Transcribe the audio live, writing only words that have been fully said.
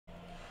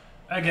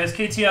Alright guys,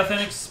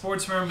 KTAuthentics,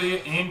 sports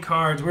memorabilia, and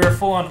cards. We are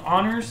full on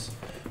honors.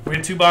 We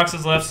have 2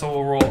 boxes left, so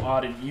we'll roll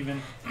odd and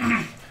even.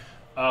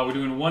 We're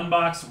doing 1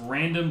 box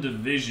random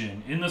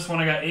division. In this one,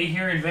 I got A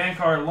here in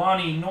Vancar,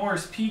 Lonnie,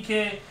 Norris,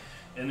 PK,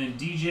 and then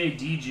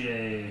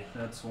DJ.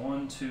 That's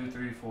 1, 2,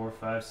 3, 4,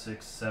 5,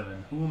 6,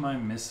 7. Who am I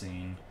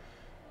missing?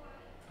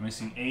 I'm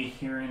missing A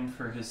Heron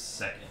for his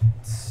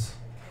seconds.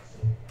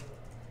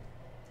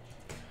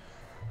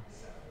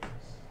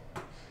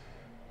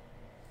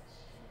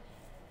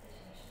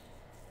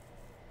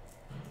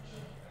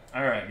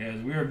 Alright guys,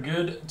 we are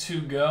good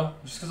to go.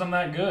 Just because I'm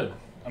that good.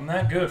 I'm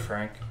that good,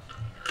 Frank.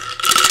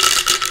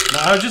 No,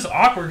 I was just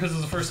awkward because it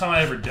was the first time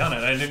I ever done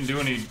it. I didn't do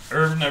any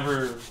I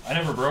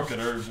never broke it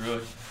herbs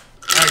really.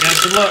 Alright guys,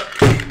 good luck.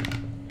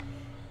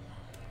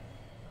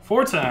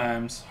 4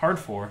 times. Hard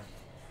 4.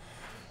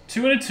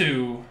 2 and a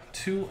 2.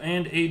 2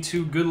 and a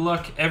 2. Good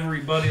luck,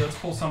 everybody. Let's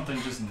pull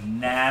something just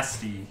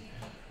nasty.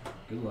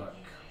 Good luck.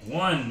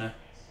 1.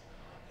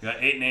 We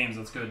got 8 names.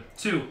 That's good.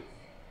 2.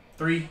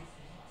 3.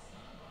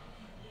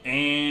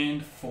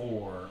 And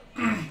 4.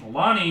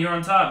 Lonnie, you're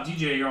on top.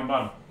 DJ, you're on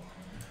bottom.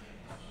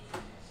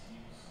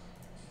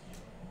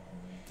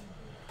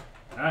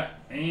 Alright,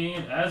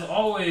 and as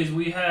always,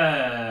 we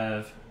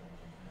have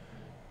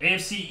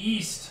AFC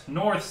East,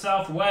 North,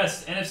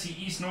 Southwest, NFC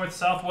East, North,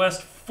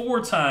 Southwest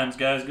 4 times,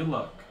 guys. Good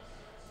luck.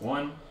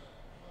 1,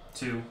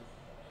 2,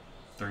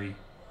 3,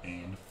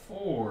 and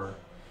 4.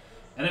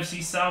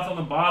 NFC South on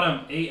the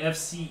bottom,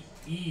 AFC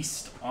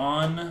East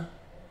on...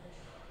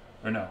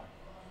 Or no.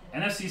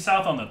 NFC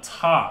South on the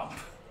top.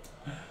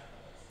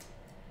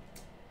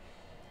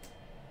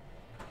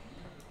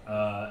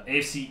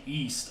 AFC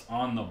East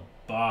on the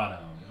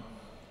bottom.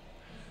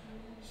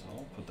 So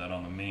I'll put that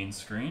on the main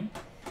screen.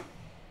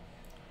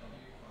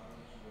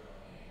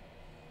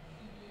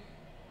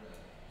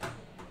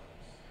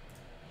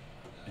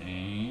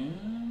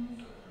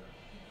 And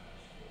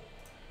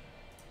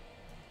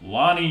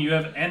Lonnie, you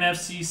have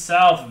NFC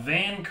South,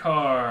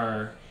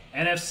 Vancar,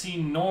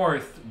 NFC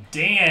North,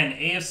 Dan,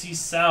 AFC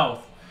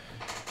South,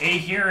 A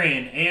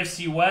Heron,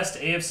 AFC West,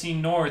 AFC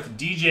North,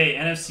 DJ,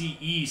 NFC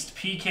East,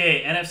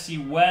 PK,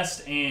 NFC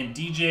West, and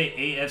DJ,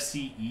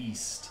 AFC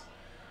East.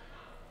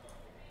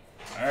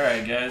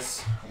 Alright,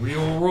 guys. We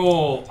will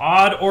roll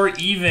odd or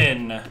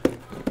even.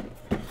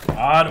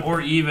 Odd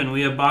or even.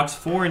 We have box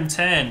 4 and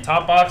 10.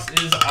 Top box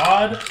is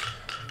odd.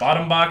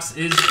 Bottom box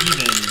is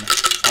even.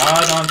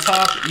 Odd on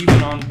top,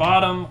 even on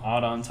bottom.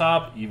 Odd on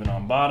top, even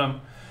on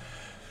bottom.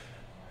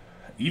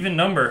 Even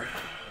number.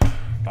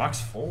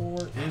 Box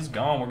 4 is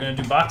gone. We're going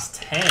to do box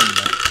 10.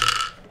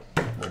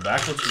 Go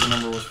backwards because the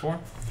number was 4.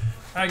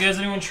 Alright guys,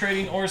 anyone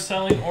trading or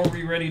selling, or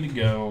we ready to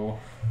go?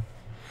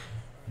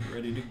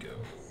 Ready to go.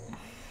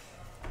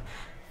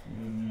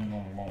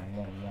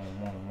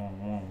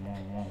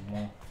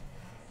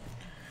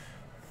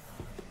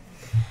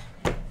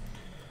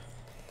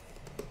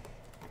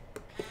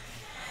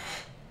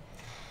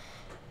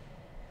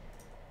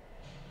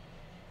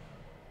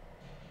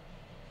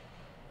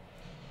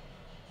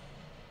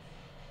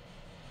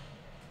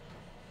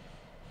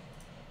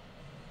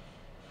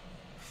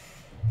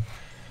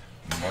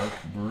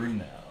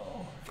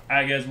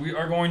 Alright guys, we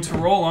are going to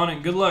roll on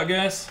it. Good luck,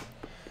 guys.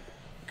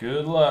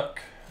 Good luck.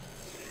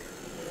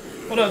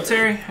 What up,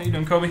 Terry? How you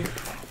doing, Kobe?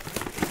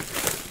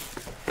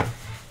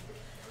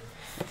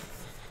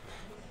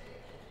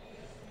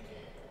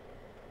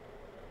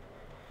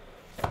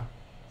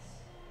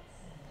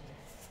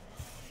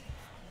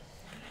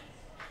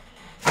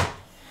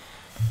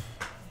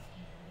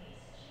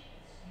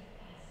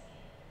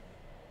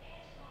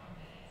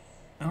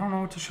 I don't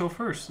know what to show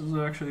first. This is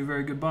actually a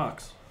very good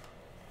box.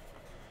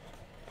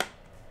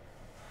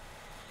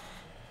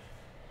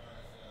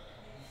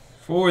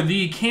 For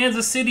the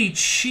Kansas City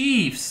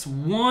Chiefs,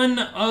 1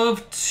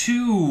 of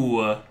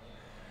 2.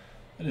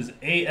 That is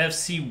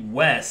AFC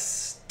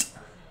West.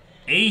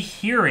 A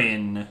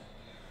Heron.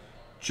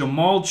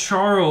 Jamal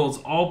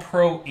Charles,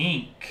 All-Pro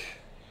Inc.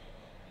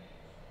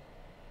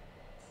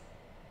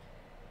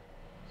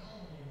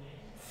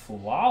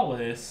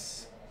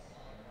 Flawless.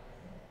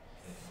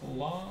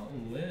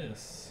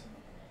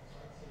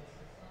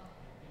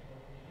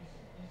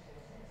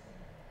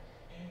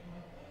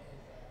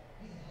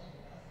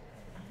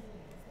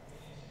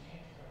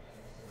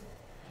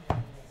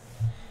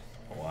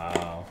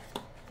 Wow.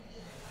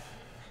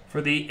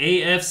 For the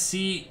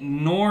AFC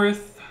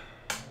North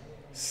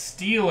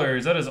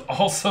Steelers, that is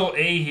also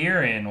A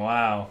Heron.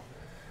 Wow.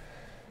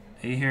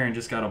 A Heron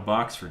just got a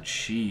box for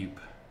cheap.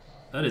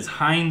 That is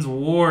Hines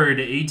Ward,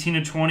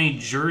 18/20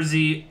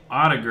 jersey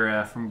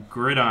autograph from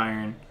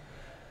Gridiron.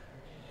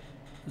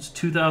 It's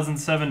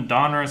 2007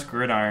 Donruss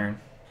Gridiron.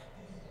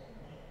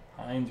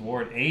 Hines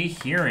Ward, A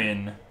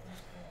Heron.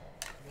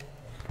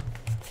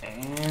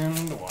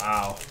 And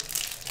wow.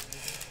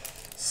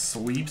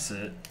 Sweeps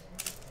it.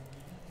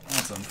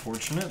 That's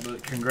unfortunate,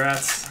 but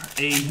congrats,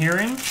 A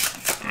Heron.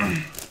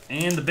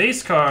 And the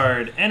base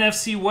card,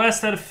 NFC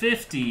West out of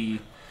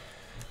 50.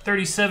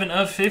 37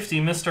 of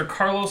 50, Mr.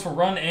 Carlos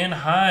Run and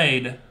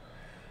Hide.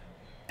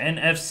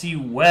 NFC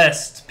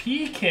West,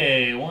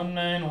 PK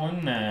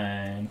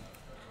 1919.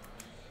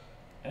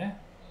 Eh,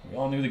 we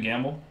all knew the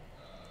gamble.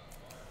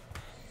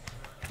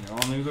 We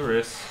all knew the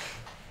risk.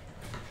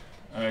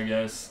 Alright,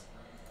 guys.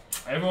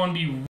 Everyone be